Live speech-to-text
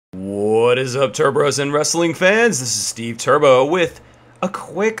What is up, Turbos and wrestling fans? This is Steve Turbo with a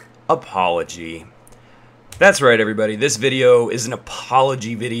quick apology. That's right, everybody. This video is an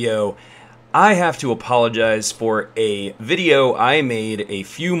apology video. I have to apologize for a video I made a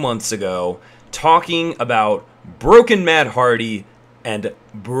few months ago talking about Broken Matt Hardy and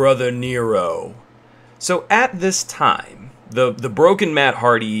Brother Nero. So at this time, the Broken Matt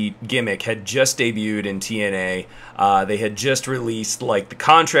Hardy gimmick had just debuted in TNA. They had just released like the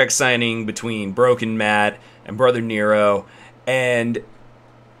contract signing between Broken Matt and Brother Nero, and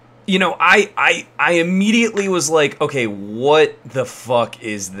you know, I immediately was like, okay, what the fuck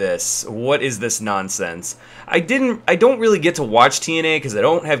is this? What is this nonsense? I don't really get to watch TNA because I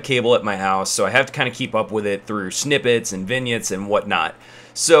don't have cable at my house, so I have to kind of keep up with it through snippets and vignettes and whatnot.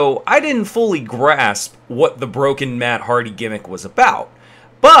 So I didn't fully grasp what the Broken Matt Hardy gimmick was about.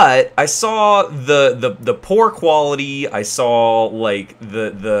 But I saw the poor quality, I saw like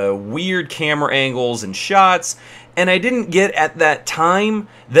the weird camera angles and shots, and I didn't get at that time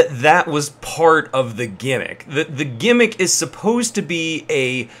that was part of the gimmick. The gimmick is supposed to be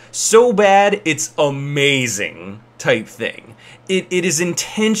a so bad it's amazing type thing. It is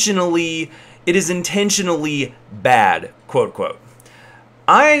intentionally bad, quote quote.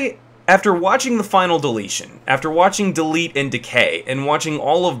 After watching the final deletion, after watching Delete and Decay, and watching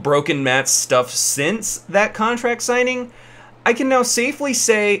all of Broken Matt's stuff since that contract signing, I can now safely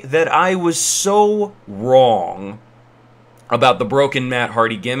say that I was so wrong about the Broken Matt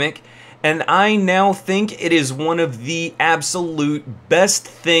Hardy gimmick, and I now think it is one of the absolute best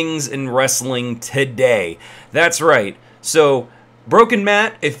things in wrestling today. That's right. So, Broken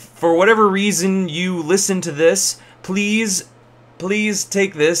Matt, if for whatever reason you listen to this, please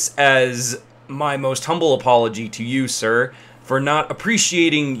take this as my most humble apology to you, sir, for not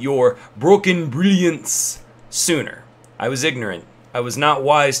appreciating your broken brilliance sooner. I was ignorant. I was not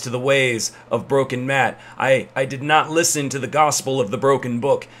wise to the ways of Broken Matt. I did not listen to the gospel of the broken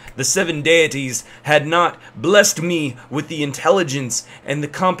book. The seven deities had not blessed me with the intelligence and the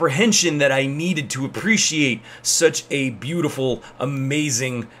comprehension that I needed to appreciate such a beautiful,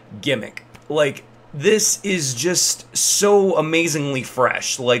 amazing gimmick. Like, this is just so amazingly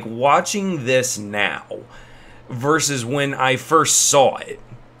fresh. Like, watching this now versus when I first saw it,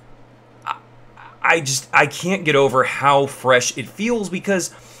 I can't get over how fresh it feels,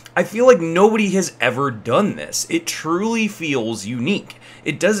 because I feel like nobody has ever done this. It truly feels unique.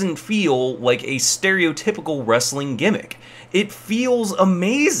 It doesn't feel like a stereotypical wrestling gimmick. It feels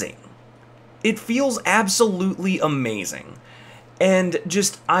amazing. It feels absolutely amazing. And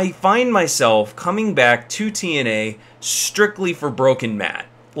just, I find myself coming back to TNA strictly for Broken Matt.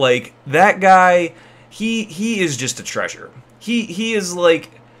 Like, that guy, he is just a treasure. He is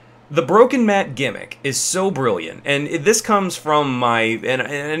like, the Broken Matt gimmick is so brilliant. And this comes from my,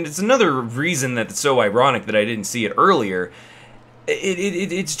 and it's another reason that it's so ironic that I didn't see it earlier.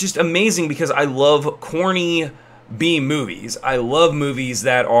 It's just amazing because I love corny B movies. I love movies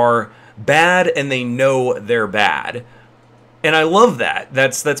that are bad and they know they're bad. And I love that.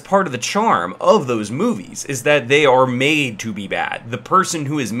 That's part of the charm of those movies, is that they are made to be bad. The person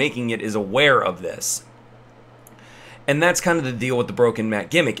who is making it is aware of this. And that's kind of the deal with the Broken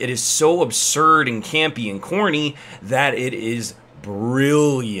Matt gimmick. It is so absurd and campy and corny that it is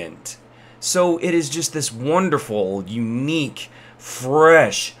brilliant. So it is just this wonderful, unique,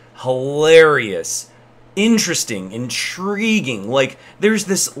 fresh, hilarious, interesting, intriguing. Like, there's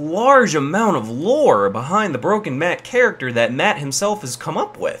this large amount of lore behind the Broken Matt character that Matt himself has come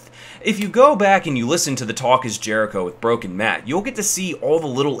up with. If you go back and you listen to the Talk is Jericho with Broken Matt, you'll get to see all the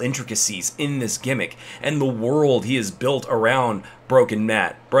little intricacies in this gimmick and the world he has built around Broken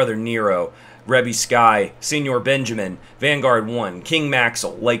Matt, Brother Nero, Rebby Sky, Senor Benjamin, Vanguard 1, King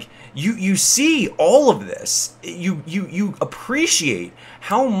Maxwell. Like, you see all of this. You appreciate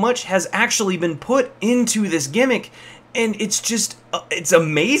how much has actually been put into this gimmick, and it's just, it's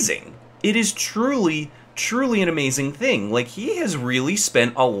amazing. It is truly an amazing thing. Like, he has really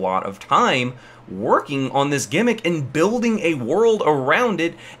spent a lot of time working on this gimmick and building a world around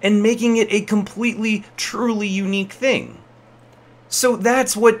it and making it a completely, truly unique thing. So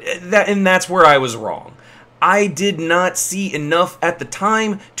that's that's where I was wrong. I did not see enough at the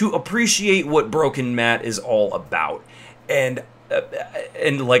time to appreciate what Broken Matt is all about. And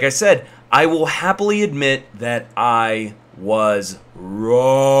like I said, I will happily admit that I was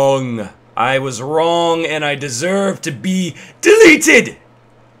wrong. I was wrong, and I deserve to be deleted.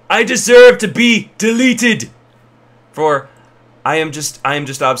 I deserve to be deleted. For I am just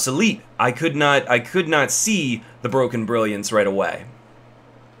obsolete. I could not see the broken brilliance right away.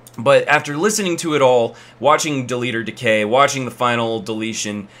 But after listening to it all, watching Delete or Decay, watching the final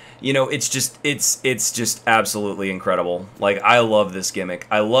deletion, you know, it's just absolutely incredible. Like, I love this gimmick.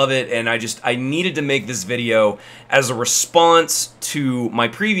 I love it, and I needed to make this video as a response to my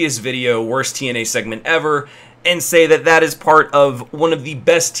previous video, Worst TNA Segment Ever, and say that that is part of one of the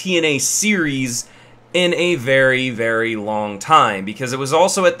best TNA series in a very, very long time, because it was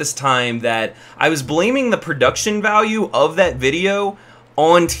also at this time that I was blaming the production value of that video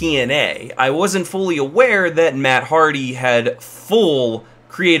on TNA. I wasn't fully aware that Matt Hardy had full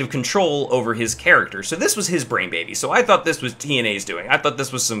creative control over his character. So this was his brain baby. So I thought this was TNA's doing. I thought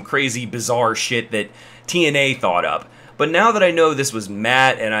this was some crazy, bizarre shit that TNA thought up. But now that I know this was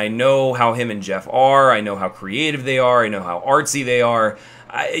Matt, and I know how him and Jeff are, I know how creative they are, I know how artsy they are,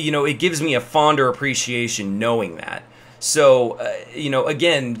 you know, it gives me a fonder appreciation knowing that. So, you know,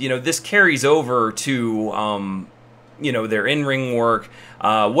 again, you know, this carries over to, you know, their in-ring work,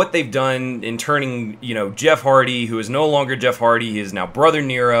 what they've done in turning, you know, Jeff Hardy, who is no longer Jeff Hardy, he is now Brother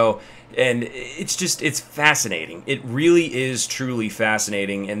Nero, and it's fascinating. It really is truly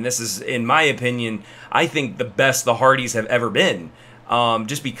fascinating, and this is, in my opinion, I think the best the Hardys have ever been,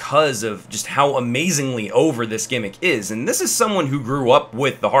 just because of just how amazingly over this gimmick is. And this is someone who grew up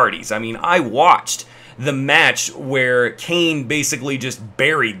with the Hardys. I mean, I watched the match where Kane basically just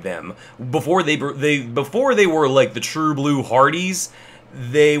buried them before they were like the true blue Hardys.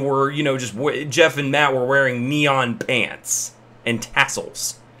 They were, you know, just Jeff and Matt were wearing neon pants and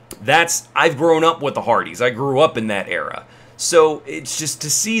tassels. I've grown up with the Hardys. I grew up in that era. So it's just, to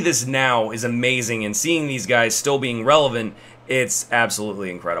see this now is amazing, and seeing these guys still being relevant, it's absolutely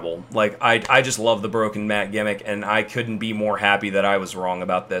incredible. Like, I just love the Broken Matt gimmick, and I couldn't be more happy that I was wrong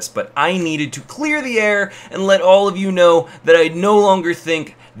about this. But I needed to clear the air and let all of you know that I no longer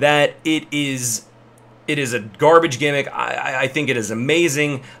think that it is a garbage gimmick. I think it is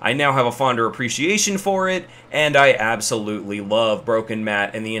amazing. I now have a fonder appreciation for it, and I absolutely love Broken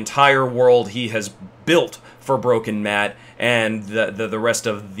Matt and the entire world he has built for Broken Matt and the rest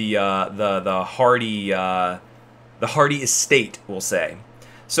of the Hardy estate, we'll say.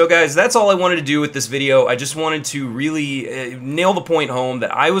 So guys, that's all I wanted to do with this video. I just wanted to really nail the point home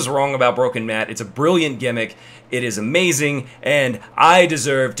that I was wrong about Broken Matt. It's a brilliant gimmick. It is amazing, and I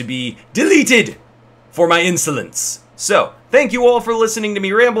deserve to be deleted for my insolence. So, thank you all for listening to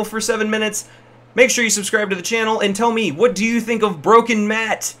me ramble for 7 minutes. Make sure you subscribe to the channel and tell me, what do you think of Broken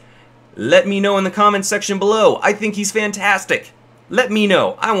Matt? Let me know in the comments section below. I think he's fantastic. Let me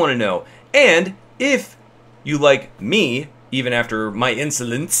know. I want to know. And if you like me, even after my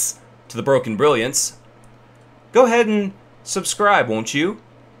insolence to the Broken Brilliance, go ahead and subscribe, won't you?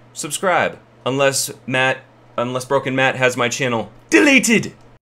 Subscribe. Unless Broken Matt has my channel deleted.